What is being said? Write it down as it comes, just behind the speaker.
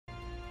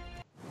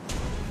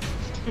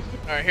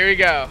Alright, here we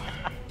go.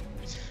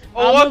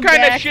 Oh, what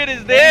kind of shit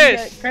is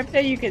this? Crypto,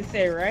 you can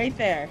stay right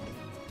there.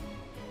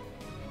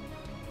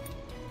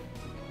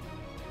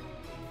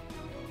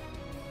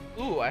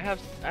 Ooh, I have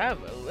a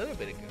little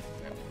bit of good.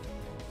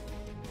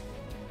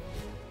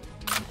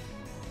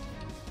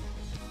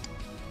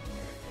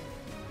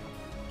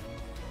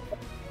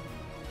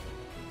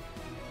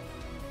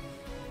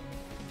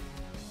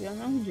 You don't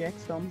know who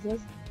Jax Films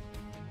is?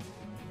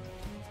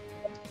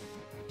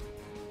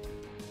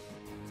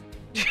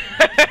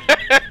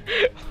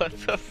 What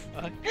the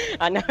fuck?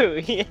 I know who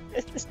he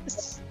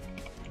is.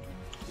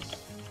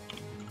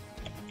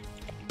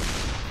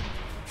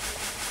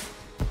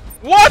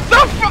 What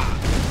the fuck?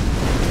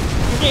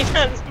 He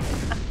does.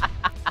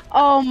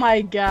 Oh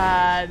my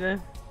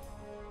god.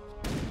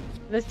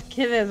 This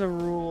kid is a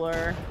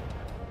ruler.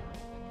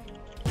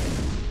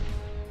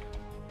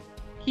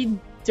 He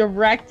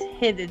direct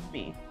hitted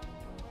me.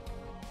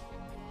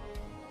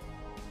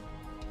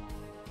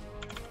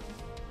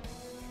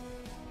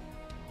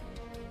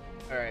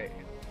 Alright.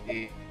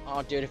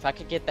 Oh, dude, if I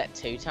could get that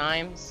 2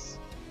 times.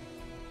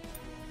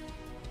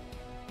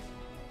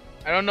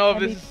 I don't know if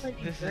That'd this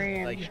be is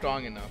grand. like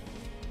strong enough.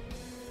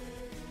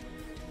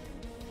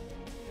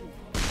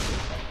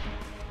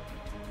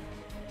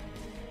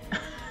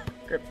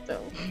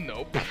 Crypto.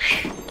 Nope.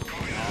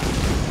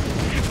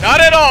 Not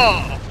at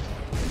all!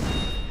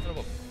 Son of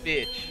a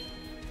bitch.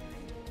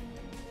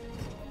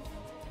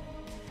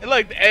 And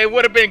look, it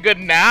would have been good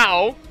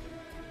now.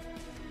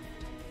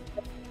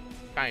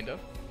 Kind of.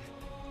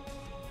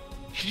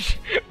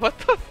 What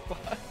the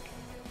fuck?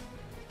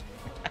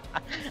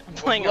 I'm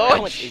playing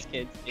around with these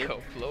kids, dude.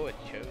 Go blow a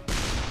choke.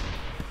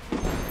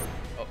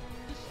 Oh.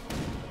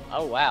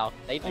 Oh wow,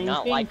 they do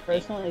not like me.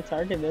 personally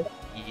targeted.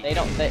 They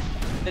don't.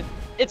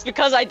 It's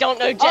because I don't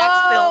know Jax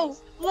Oh,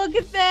 Films. look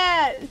at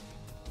that!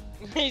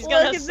 He's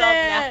gonna Look at sub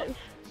that!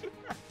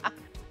 now.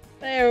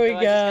 There we So go.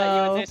 I just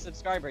got you a new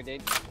subscriber,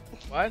 dude.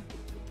 What? I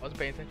wasn't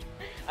paying attention.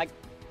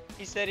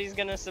 He said he's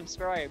gonna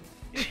subscribe.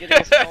 He's getting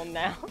his phone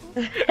now.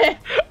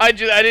 I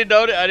didn't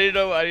know that. I didn't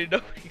know what he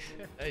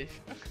said. I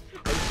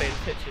wasn't paying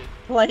attention.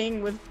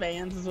 Playing with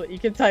fans is what you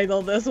could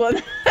title this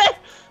one.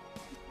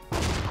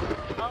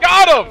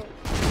 Got him!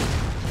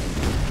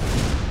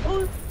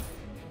 Oh.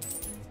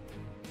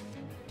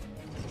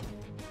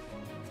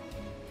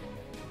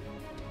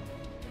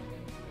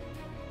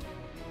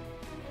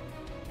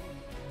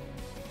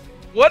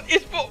 What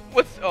is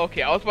what's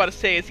okay? I was about to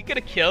say, is he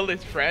gonna kill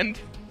his friend?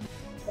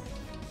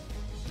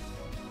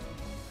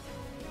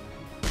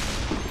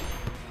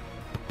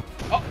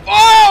 Oh!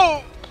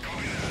 Oh!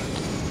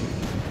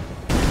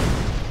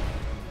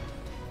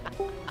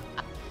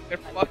 They're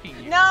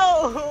fucking you.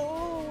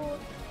 No!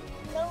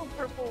 No,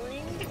 purple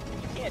ring. You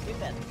can't do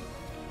that.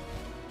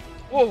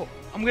 Whoa!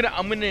 I'm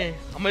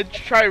gonna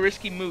try a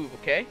risky move,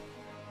 okay?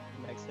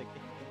 Mexican.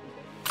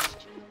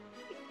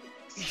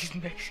 He's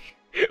Mexican.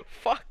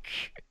 Fuck.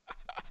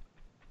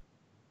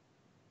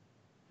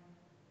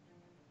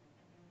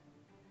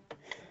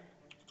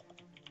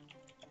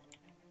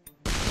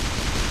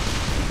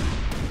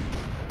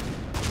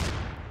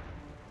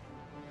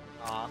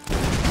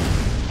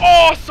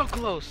 Oh, so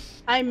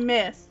close! I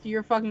missed.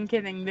 You're fucking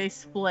kidding. They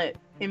split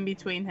in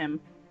between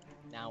him.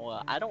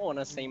 Now, I don't want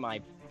to say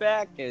my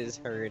back is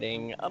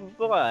hurting,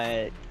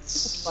 but...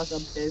 Fuck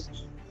up, bitch. This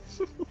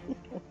is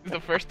the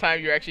first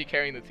time you're actually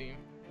carrying the team.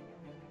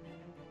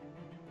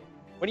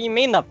 What do you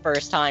mean the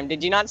first time?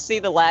 Did you not see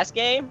the last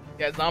game?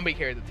 Yeah, Zombie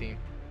carried the team.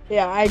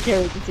 Yeah, I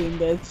carried the team,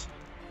 bitch.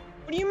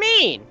 What do you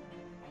mean?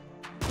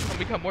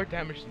 Zombie got more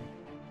damage than you.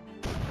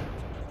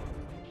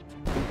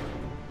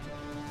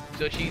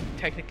 So she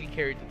technically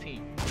carried the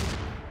team.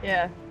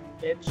 Yeah,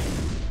 bitch.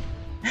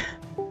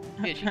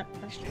 Yeah,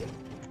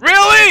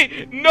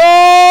 really? No!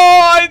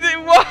 I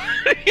didn't. What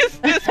is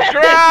this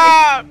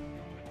crap?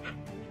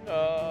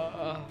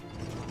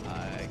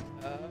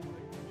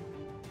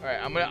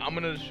 Alright, I'm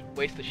gonna just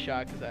waste a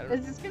shot because I don't.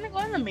 Is this gonna go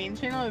on the main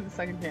channel or the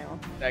second channel?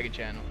 Second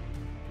channel.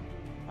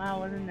 Wow,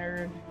 what a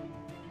nerd.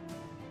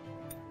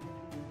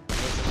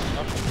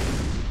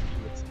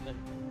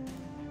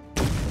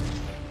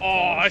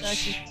 Oh,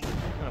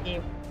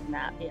 It would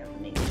not be on the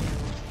main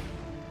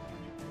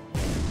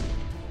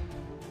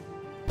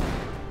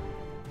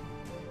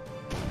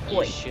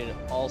You should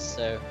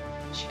also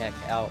check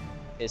out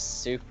his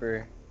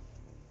super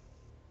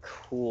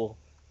cool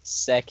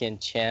second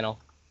channel.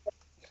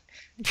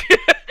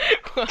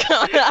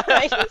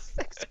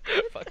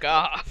 Fuck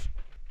off.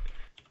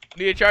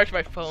 Need to charge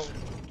my phone.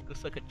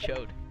 Looks like a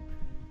chode.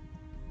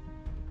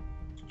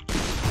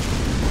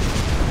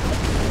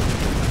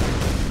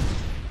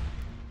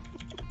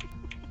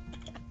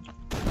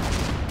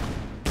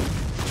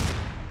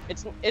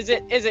 Is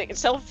it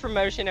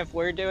self-promotion if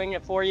we're doing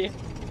it for you?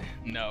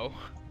 No.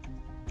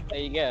 There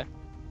you go.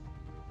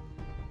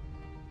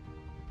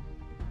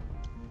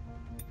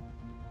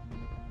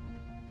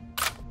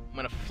 I'm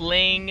gonna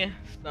fling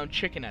some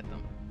chicken at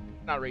them.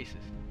 Not racist.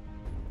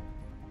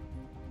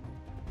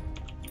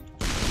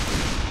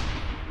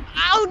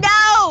 Oh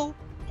no!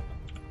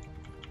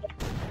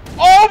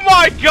 Oh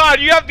my god,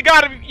 you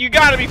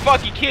gotta be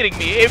fucking kidding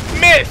me. It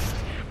missed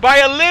by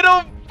a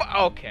little.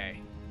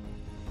 Okay.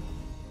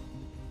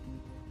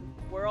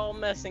 We're all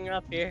messing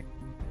up here.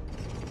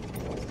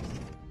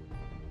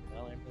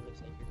 Well, it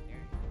looks like you're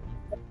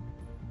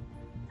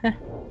there.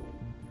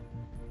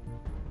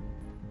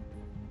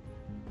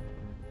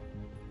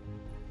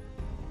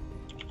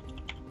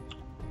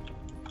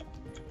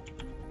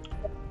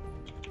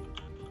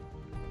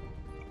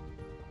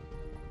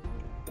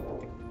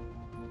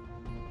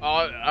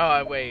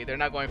 Oh, wait, they're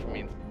not going for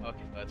me.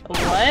 Okay, that's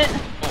fine. What?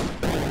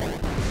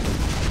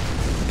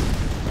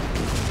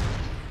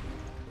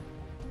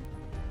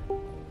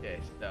 Okay,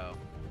 so.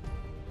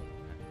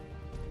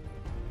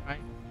 Right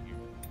here.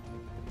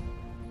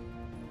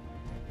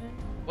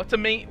 What's a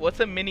mini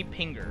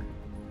pinger?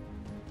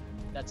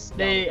 That's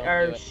They don't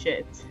are do it.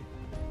 shit.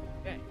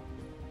 Okay.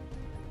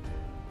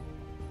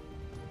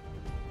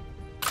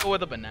 Go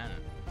with a banana.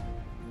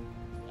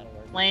 That'll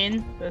work.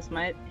 Lane, this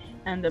might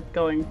end up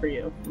going for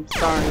you. I'm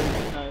sorry,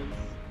 because...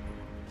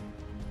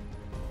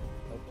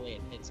 Hopefully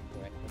it hits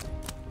correct.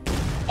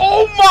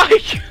 Oh my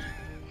god!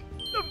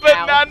 The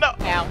banana!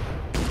 Ow.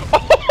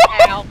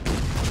 Ow.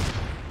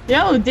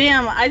 Yo,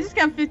 damn, I just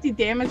got 50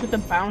 damage with a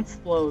bounce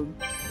load.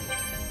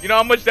 You know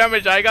how much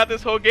damage I got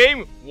this whole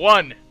game?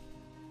 1.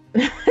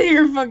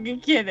 You're fucking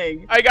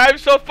kidding. I'm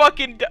so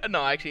fucking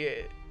no,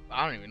 actually,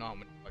 I don't even know how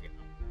much fucking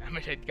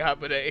damage I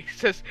got, but it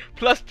says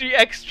 +3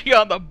 XP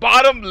on the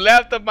bottom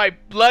left of my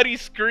bloody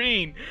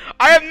screen.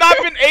 I have not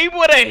been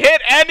able to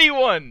hit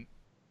anyone.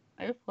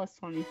 I have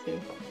 +22.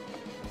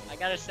 I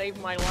gotta save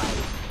my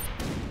life.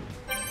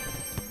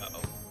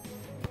 Uh-oh.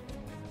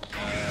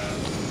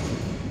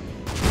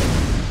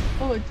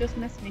 Oh, it just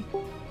missed me.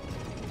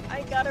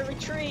 I gotta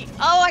retreat.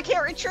 Oh, I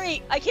can't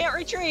retreat. I can't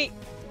retreat.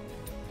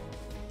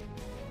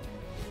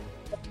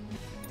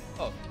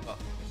 Oh,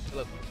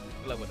 good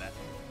luck with that.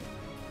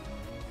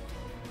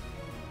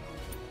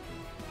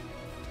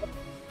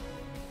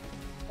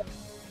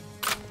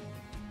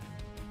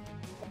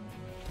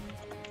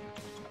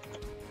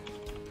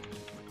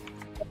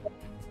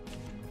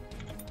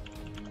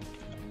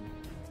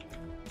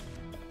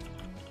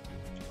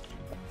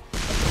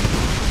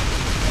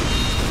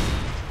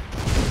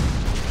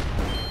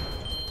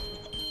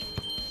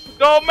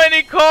 So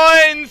many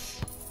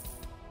coins!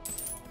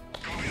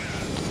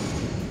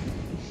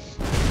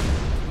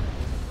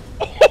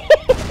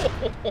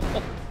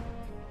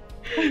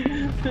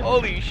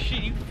 Holy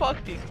shit, you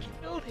fucking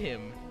killed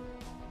him.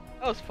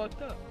 That was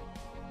fucked up.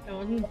 It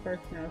wasn't the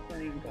first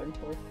marathon I'm going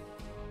for.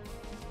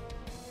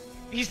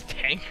 He's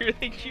tankier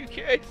than you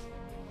guys.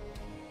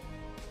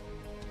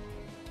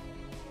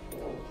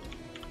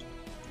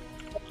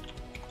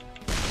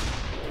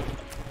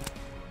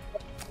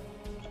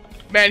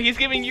 Man, he's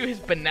giving you his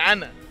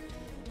banana.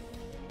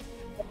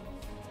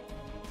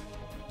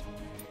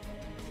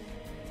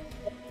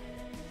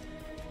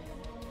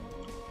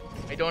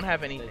 I don't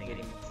have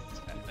anything.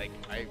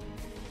 Like,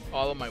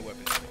 all of my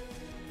weapons.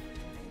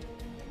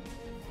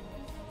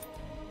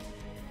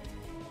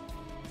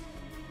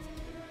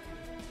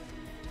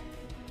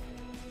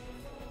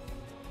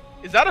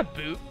 Is that a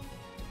boot?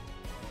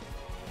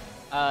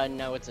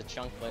 No, it's a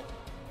chunklet.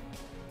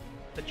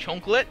 The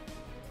chunklet?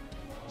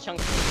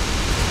 Chunklet.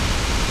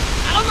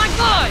 Oh my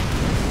god!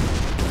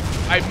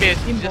 I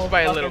missed You just both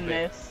by a little fucking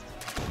bit. missed.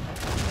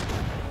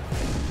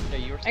 No,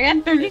 you were I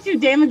got 32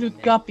 damage with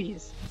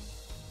guppies.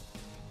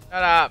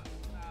 Shut up.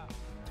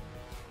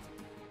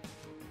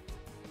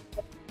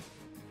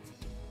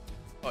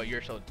 Oh,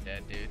 you're so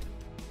dead, dude.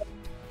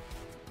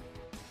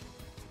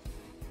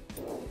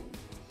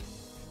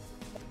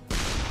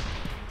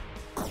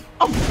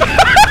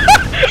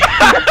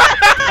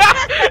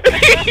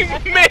 He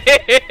missed!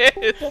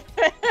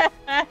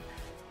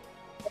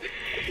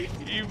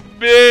 He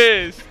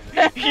missed!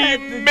 He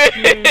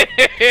missed!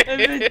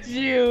 It's a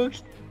juke.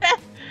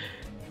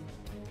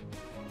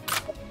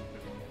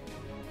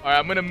 Alright,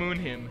 I'm gonna moon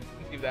him.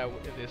 See if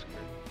this works.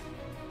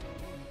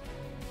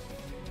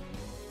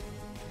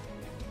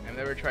 I've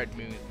never tried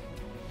moon.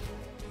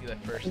 See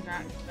that first.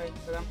 Not good,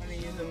 but I'm gonna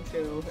use them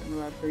too in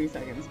about 3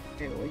 seconds.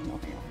 Okay, like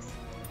nothing else.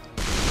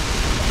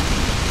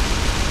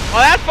 Oh,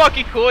 that's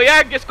fucking cool.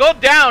 Yeah, just go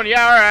down.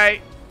 Yeah,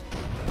 alright.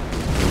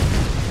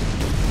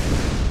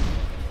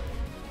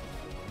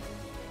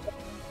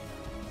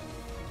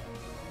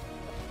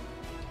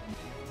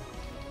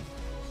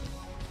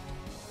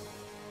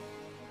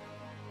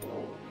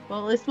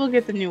 Well, at least we'll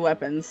get the new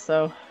weapons,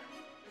 so.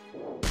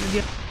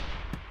 Okay.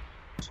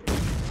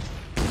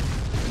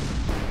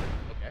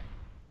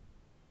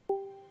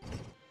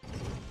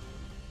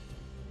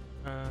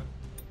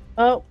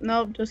 Oh,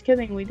 no, just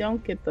kidding. We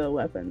don't get the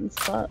weapons.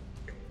 Fuck.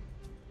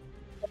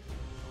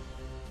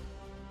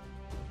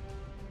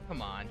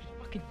 Come on, just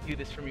fucking do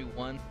this for me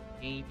once,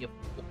 game, you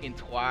fucking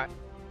twat.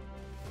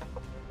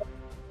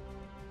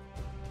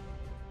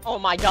 Oh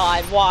my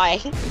god, why?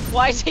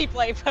 Why is he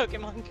playing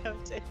Pokemon Go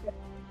 2?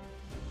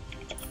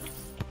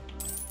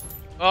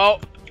 Oh.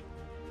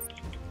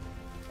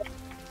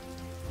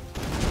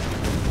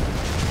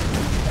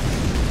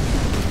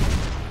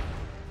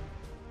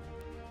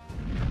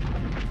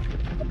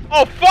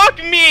 Oh, fuck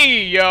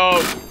me, yo.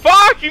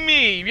 Fuck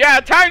me.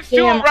 Yeah, times 2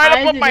 Damn, right I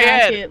above did my not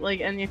head. get,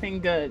 like, anything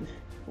good.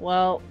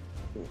 Well,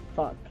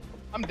 fuck.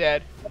 I'm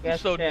dead. I'm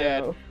Guess so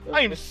dead. so.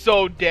 I am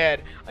so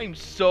dead. I am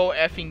so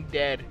effing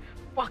dead.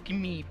 Fuck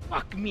me.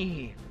 Fuck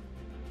me.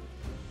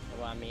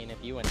 Well, I mean, if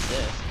you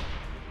insist.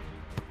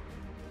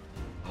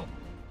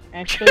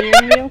 Actually,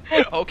 you're gonna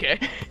be okay. Okay.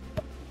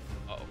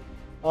 Oh.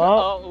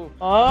 Oh.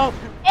 Oh.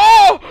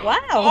 Oh! Wow.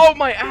 Oh,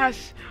 my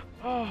ass.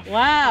 Oh.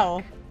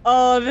 Wow.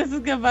 Oh, this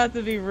is about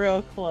to be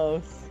real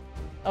close.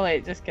 Oh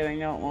wait, just kidding.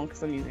 No, it won't,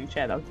 because I'm using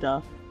Shadow.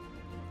 Duh.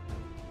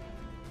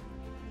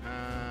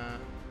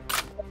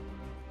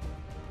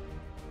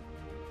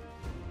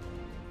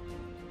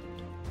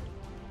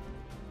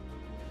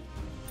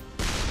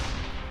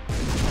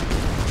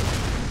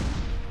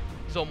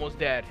 He's almost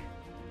dead.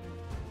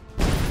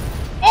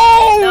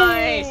 Oh!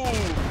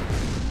 Nice.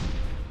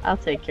 I'll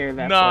take care of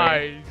that. For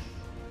Nice.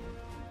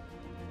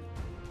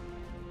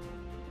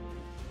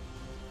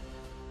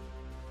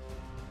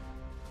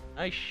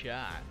 Nice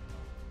shot.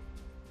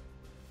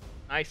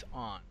 Nice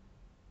on.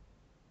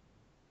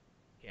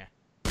 Yeah.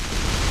 Ow.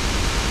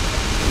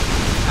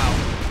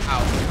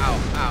 Ow. Ow.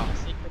 Ow.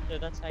 See, Crypto,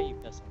 that's how you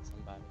piss on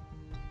somebody.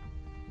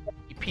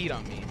 He peed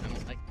on me. I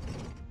don't like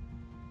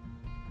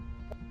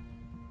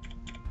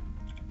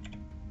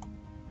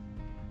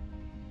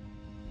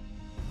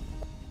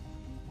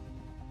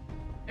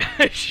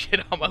shit,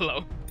 I'm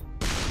alone.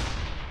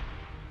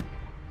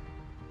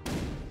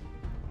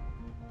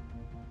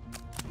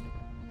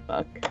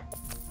 Fuck.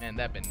 Man,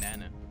 that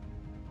banana.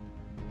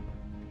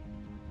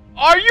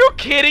 Are you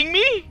kidding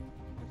me?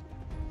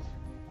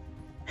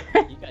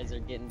 You guys are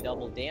getting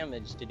double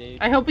damaged, dude.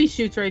 I hope he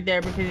shoots right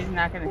there because he's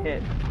not gonna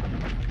hit.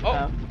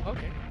 Oh,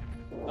 okay.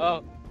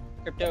 Oh,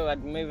 Crypto,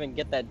 I'd move and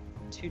get that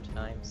 2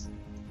 times.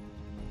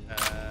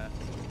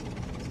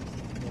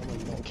 Normally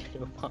you don't get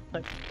a lot.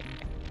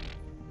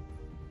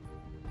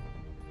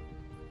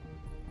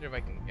 See if I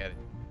can get it.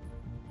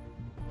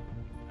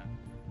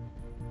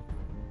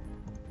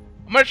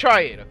 I'm gonna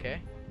try it, okay?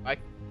 I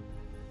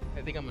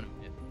think I'm gonna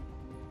miss.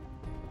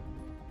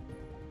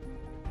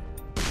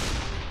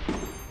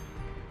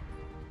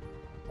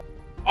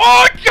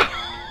 Oh,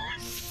 God!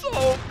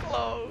 So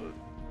close!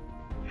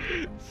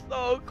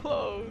 So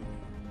close!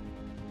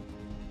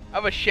 I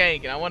have a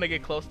shank and I want to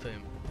get close to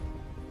him.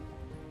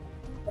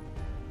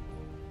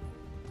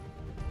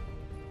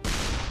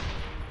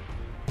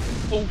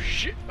 Oh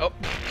shit! Oh,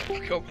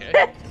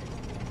 okay.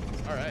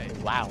 Alright.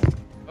 Wow.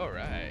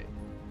 Alright.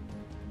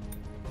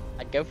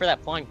 I'd go for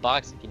that flying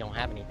box if you don't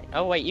have anything.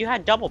 Oh wait, you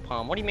had double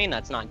palm. What do you mean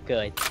that's not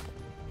good?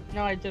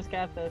 No, I just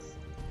got this.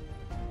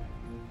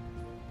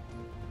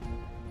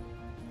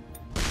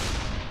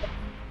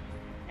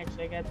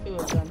 Actually, I got 2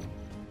 of them.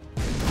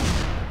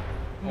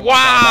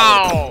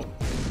 Wow!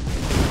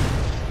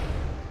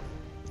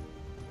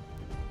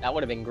 That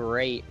would have been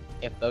great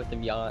if both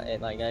of y'all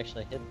like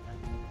actually hit that.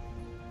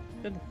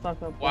 Good the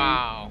fuck up.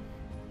 Wow.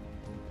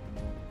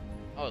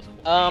 That was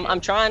cool. I'm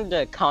trying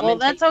to comment. Well,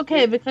 that's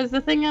okay because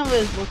the thing I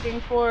was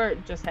looking for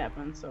just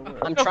happened. So we're...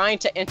 I'm trying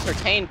to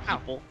entertain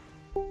people.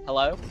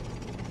 Hello?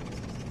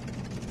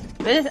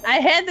 This, I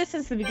had this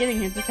since the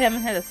beginning. I just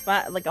haven't had a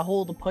spot, like a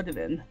hole to put it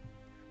in.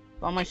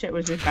 All my shit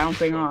was just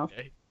bouncing off.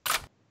 Okay.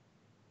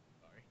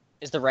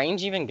 Is the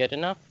range even good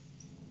enough?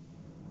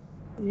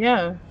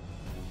 Yeah.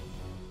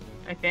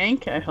 I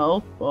think. I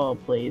hope. Oh,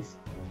 please.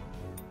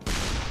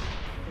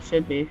 It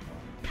should be.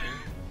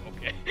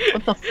 Okay.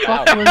 What the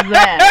fuck was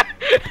that?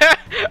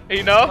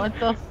 You know? What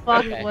the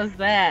fuck Okay. was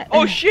that?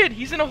 Oh shit,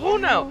 he's in a hole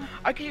now.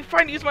 I can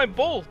finally use my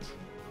bolt.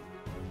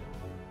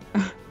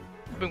 I've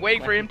been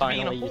waiting for him to be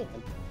in a hole.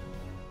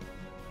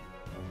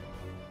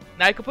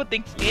 Now I can put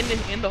things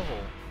in the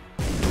hole.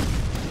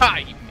 Ha,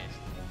 you missed.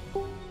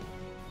 Oh.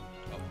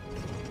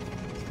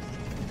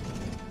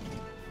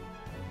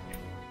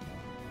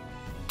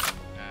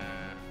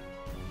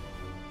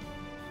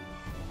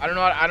 I don't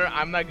know.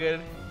 I'm not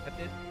good at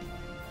this.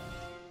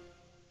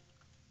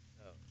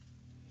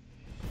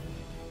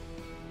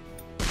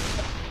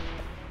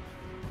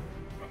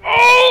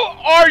 Oh,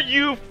 are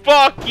you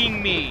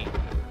fucking me?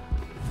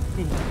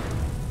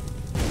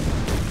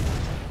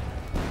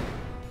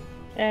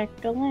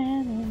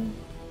 Jack-o'-lantern.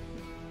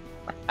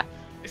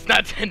 It's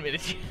not 10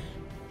 minutes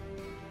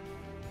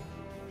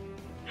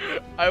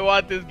yet. I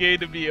want this game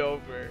to be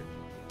over.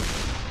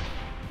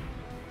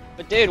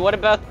 But dude, what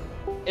about...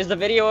 Is the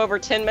video over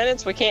 10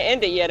 minutes? We can't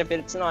end it yet if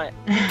it's not.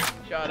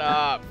 Shut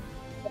up.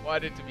 I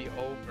want it to be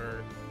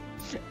over.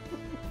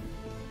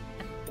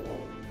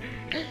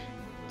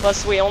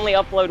 Plus, we only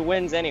upload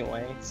wins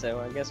anyway,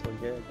 so I guess we're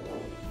good.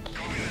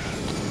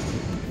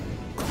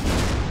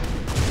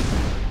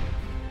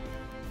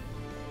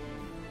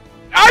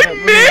 I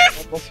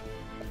missed!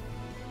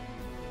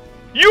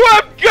 You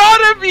have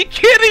gotta be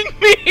kidding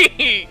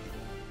me!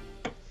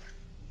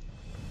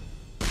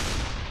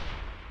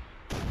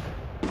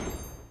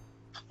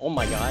 Oh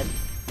my god.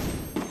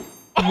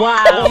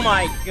 Wow. Oh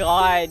my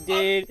god,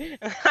 dude.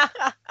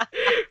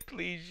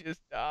 Please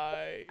just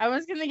die. I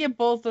was gonna get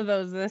both of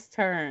those this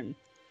turn.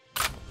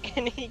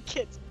 And he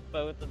gets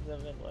both of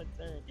them in one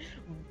turn.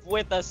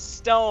 With a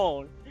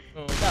stone.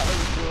 Oh. That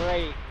was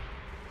great.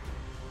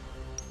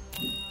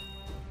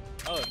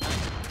 Oh,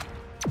 nice.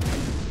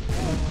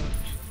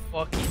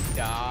 Fucking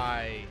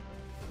die.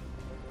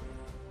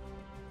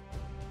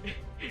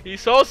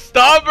 He's so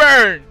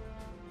stubborn!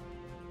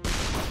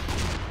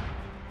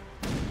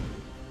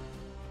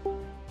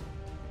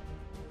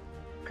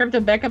 Crypto,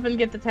 back up and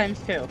get the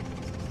 ×2.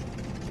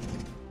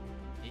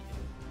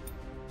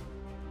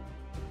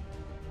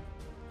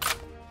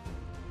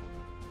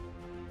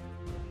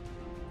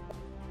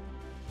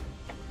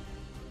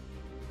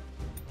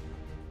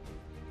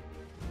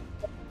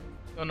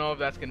 Don't know if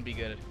that's gonna be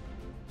good. To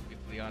be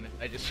completely honest,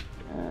 I just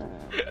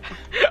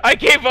I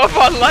gave up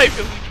on life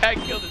because we can't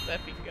kill this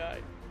effing guy.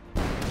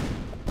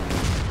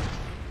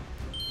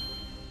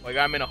 Like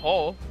I'm in a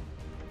hole.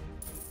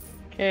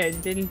 Okay, I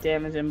didn't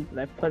damage him,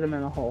 but I put him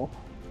in a hole.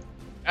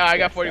 I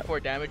got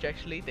 44 damage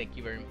actually. Thank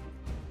you very much.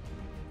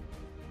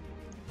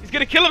 He's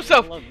gonna kill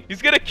himself.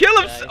 He's gonna kill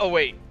himself. Oh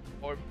wait.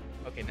 Or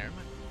okay, never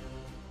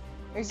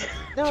mind.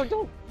 No,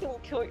 don't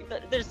kill.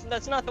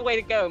 That's not the way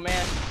to go,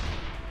 man.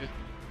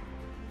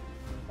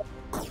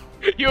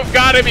 You've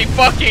got to be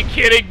fucking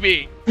kidding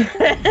me! Oh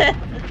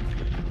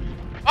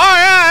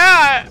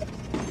yeah!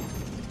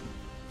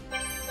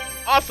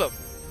 Awesome.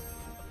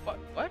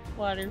 What?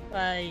 Water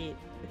fight.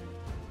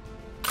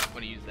 I'm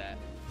gonna use that.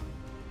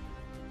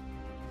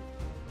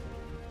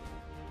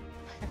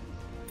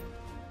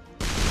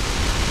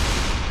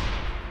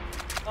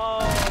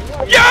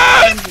 Oh,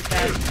 yes!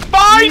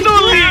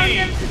 Finally!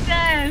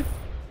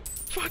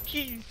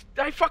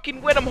 I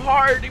fucking wet him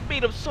hard. It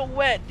made him so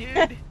wet,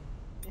 dude.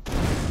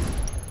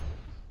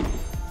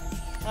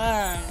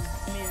 Man,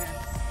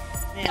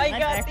 I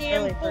got the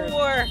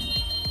M4.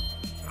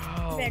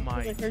 Oh Back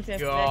my to the first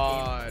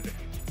god.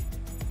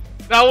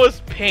 That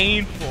was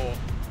painful.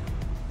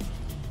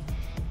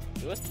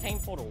 It was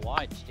painful to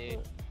watch, dude.